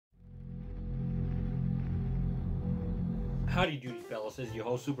Howdy doody fellas, this is your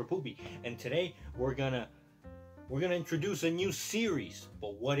host Super Poopy, and today we're gonna introduce a new series.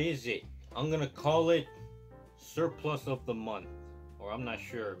 But what is it? I'm gonna call it Surplus of the Month, or I'm not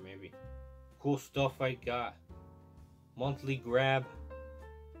sure, maybe cool stuff I got, monthly grab,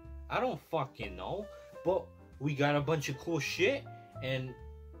 I don't fucking know. But we got a bunch of cool shit, and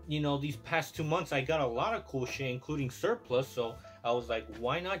you know, these past 2 months I got a lot of cool shit, including surplus, so I was like,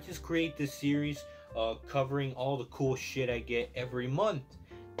 why not just create this series covering all the cool shit I get every month.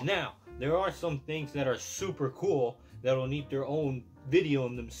 Now, there are some things that are super cool that'll need their own video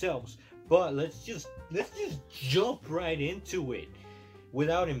in themselves, but let's just jump right into it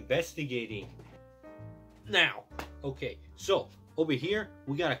without investigating. Now, okay, so over here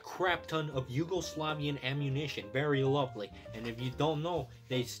we got a crap ton of Yugoslavian ammunition, very lovely. And if you don't know,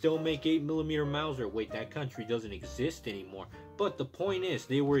 they still make 8mm Mauser. Wait, that country doesn't exist anymore. But the point is,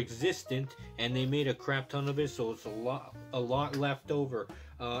 they were existent and they made a crap ton of it, so it's a lot left over,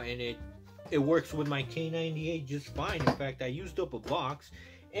 and it works with my K98 just fine. In fact, I used up a box,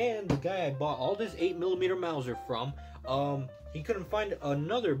 and the guy I bought all this 8mm Mauser from, he couldn't find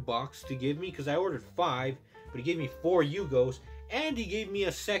another box to give me because I ordered 5, but he gave me 4 Yugos. And he gave me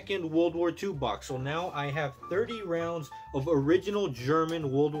a second World War II box. So now I have 30 rounds of original German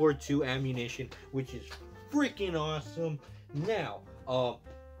World War II ammunition, which is freaking awesome. Now,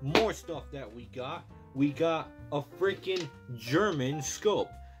 more stuff that we got. We got a freaking German scope.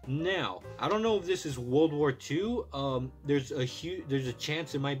 Now, I don't know if this is World War II. There's a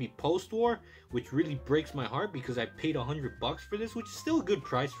chance it might be post-war, which really breaks my heart because I paid $100 for this, which is still a good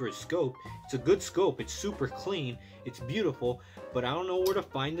price for a scope. It's a good scope. It's super clean. It's beautiful, but I don't know where to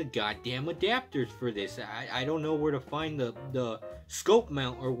find the goddamn adapters for this. I don't know where to find the scope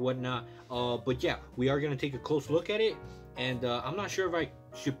mount or whatnot. But yeah, we are gonna take a close look at it, and I'm not sure if I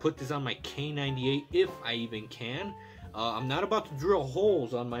should put this on my K98, if I even can. I'm not about to drill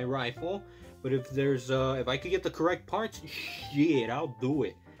holes on my rifle, but if I could get the correct parts, shit, I'll do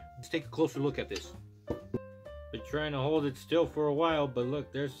it. Let's take a closer look at this. Been trying to hold it still for a while, but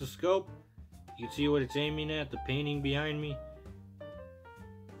look, there's the scope. You can see what it's aiming at, the painting behind me.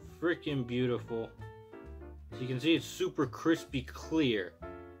 Freaking beautiful. So you can see it's super crispy clear.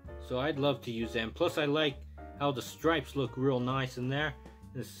 So I'd love to use that. And plus I like how the stripes look real nice in there.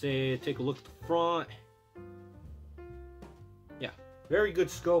 Let's say, take a look at the front. Yeah, very good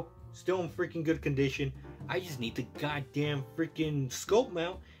scope. Still in freaking good condition. I just need the goddamn freaking scope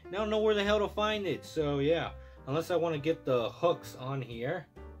mount. And I don't know where the hell to find it. So yeah, unless I want to get the hooks on here,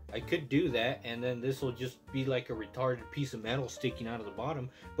 I could do that, and then this will just be like a retarded piece of metal sticking out of the bottom,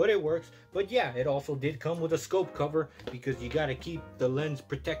 but it works. But yeah, it also did come with a scope cover because you got to keep the lens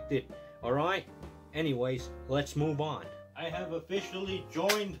protected. All right, anyways, let's move on. I have officially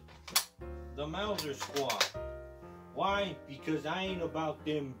joined the Mauser squad. Why? Because I ain't about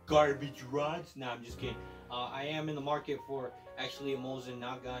them garbage rods. Nah, I'm just kidding. I am in the market for actually a Mosin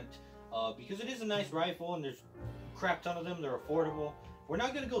Nagant, because it is a nice rifle and there's a crap ton of them. They're affordable. We're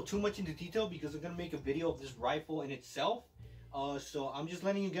not going to go too much into detail because I'm going to make a video of this rifle in itself. So I'm just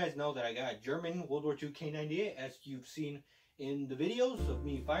letting you guys know that I got a German World War II K98, as you've seen in the videos of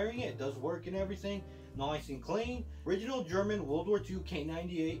me firing it. It does work and everything. Nice and clean. Original German World War II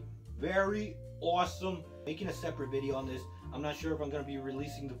K98. Very awesome. Making a separate video on this. I'm not sure if I'm going to be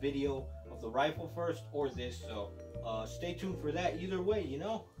releasing the video of the rifle first or this. So stay tuned for that either way, you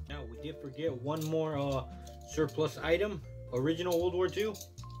know. Now, we did forget one more surplus item. Original World War II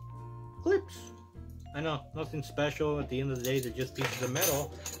clips. I know, nothing special. At the end of the day, they're just pieces of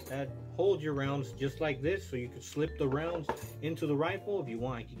metal that hold your rounds just like this, so you could slip the rounds into the rifle if you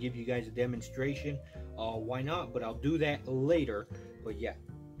want. I could give you guys a demonstration. Why not? But I'll do that later. But yeah,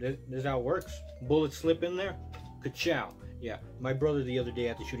 this is how it works. Bullets slip in there. Ka-chow. Yeah, my brother the other day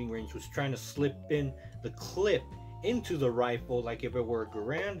at the shooting range was trying to slip in the clip into the rifle like if it were a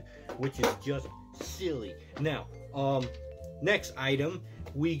Garand, which is just silly. Now, next item,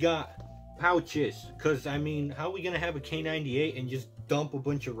 we got pouches, because I mean, how are we gonna have a K98 and just dump a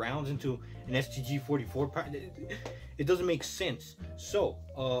bunch of rounds into an STG-44? It doesn't make sense. So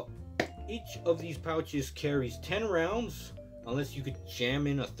each of these pouches carries 10 rounds, unless you could jam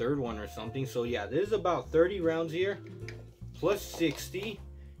in a third one or something. So yeah, there's about 30 rounds here plus 60,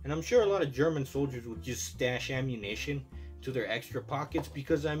 and I'm sure a lot of German soldiers would just stash ammunition to their extra pockets,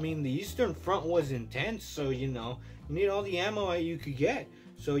 because I mean, the Eastern Front was intense, so you know, you need all the ammo you could get.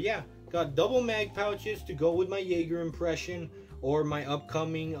 So yeah, got double mag pouches to go with my Jaeger impression or my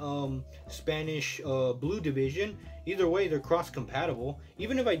upcoming Spanish Blue Division. Either way, they're cross compatible.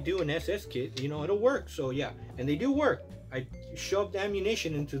 Even if I do an SS kit, you know, it'll work. So yeah, and they do work. I shoved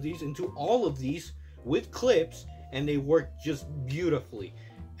ammunition into all of these with clips, and they work just beautifully.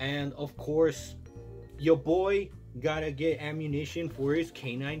 And of course, your boy gotta get ammunition for his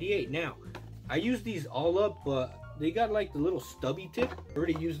K98. Now, I use these all up, but they got like the little stubby tip. I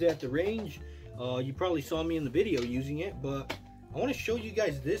already used it at the range. You probably saw me in the video using it, but I want to show you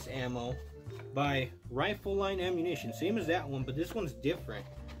guys this ammo by Rifle Line Ammunition. Same as that one, but this one's different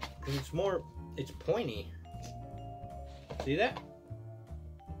because it's pointy. See that?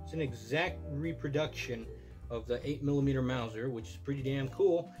 It's an exact reproduction of the 8mm Mauser, which is pretty damn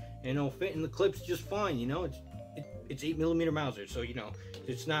cool, and it'll fit in the clips just fine. You know, it's 8mm Mauser, so you know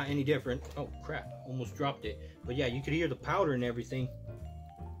it's not any different. Oh crap, almost dropped it. But yeah, you could hear the powder and everything.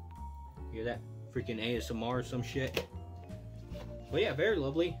 Hear that freaking ASMR or some shit. But yeah, very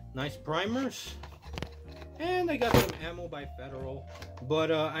lovely. Nice primers. And I got some ammo by Federal.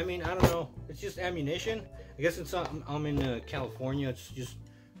 But I mean, I don't know, it's just ammunition. I guess it's I'm in California. It's just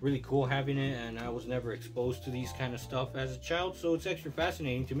really cool having it, and I was never exposed to these kind of stuff as a child, so it's extra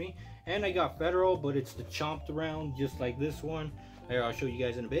fascinating to me. And I got Federal, but it's the chomped around, just like this one. Here, I'll show you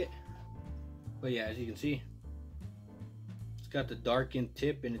guys in a bit. But yeah, as you can see, it's got the darkened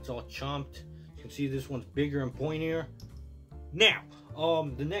tip and it's all chomped. You can see this one's bigger and pointier. Now,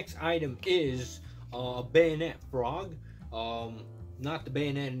 the next item is a bayonet frog. Not the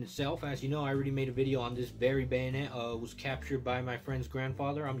bayonet in itself. As you know, I already made a video on this very bayonet. It was captured by my friend's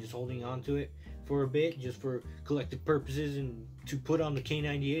grandfather. I'm just holding on to it for a bit, just for collective purposes and to put on the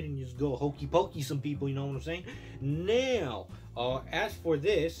K98 and just go hokey pokey some people, you know what I'm saying? Now, as for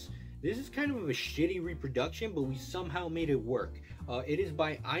this is kind of a shitty reproduction, but we somehow made it work. It is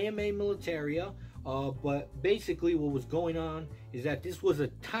by IMA Militaria, but basically what was going on is that this was a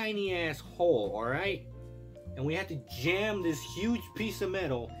tiny ass hole, alright? And we had to jam this huge piece of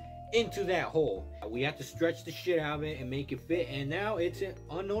metal into that hole. We had to stretch the shit out of it and make it fit, and now it's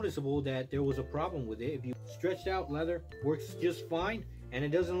unnoticeable that there was a problem with it. If you stretched out leather, works just fine, and it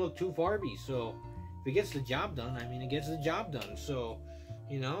doesn't look too farby. So if it gets the job done, I mean, it gets the job done. So,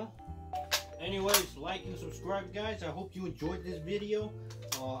 you know. Anyways, like and subscribe, guys. I hope you enjoyed this video.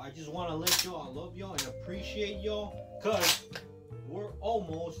 I just want to let y'all, I love y'all and appreciate y'all, because we're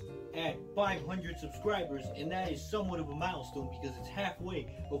almost at 500 subscribers, and that is somewhat of a milestone because it's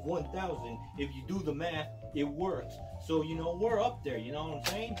halfway of 1,000. If you do the math, it works. So, you know, we're up there, you know what I'm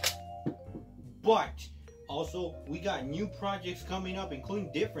saying? But also, we got new projects coming up,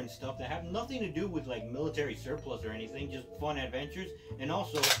 including different stuff that have nothing to do with like military surplus or anything, just fun adventures. And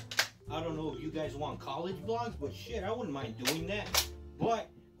also, I don't know if you guys want college vlogs, but shit, I wouldn't mind doing that. But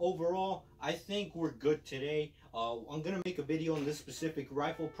overall, I think we're good today. I'm gonna make a video on this specific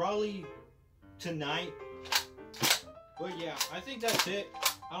rifle probably tonight. But yeah, I think that's it.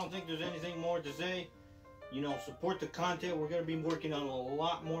 I don't think there's anything more to say. You know, support the content. We're gonna be working on a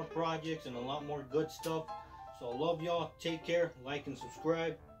lot more projects and a lot more good stuff. So I love y'all. Take care, like and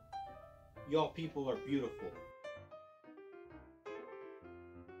subscribe. Y'all people are beautiful.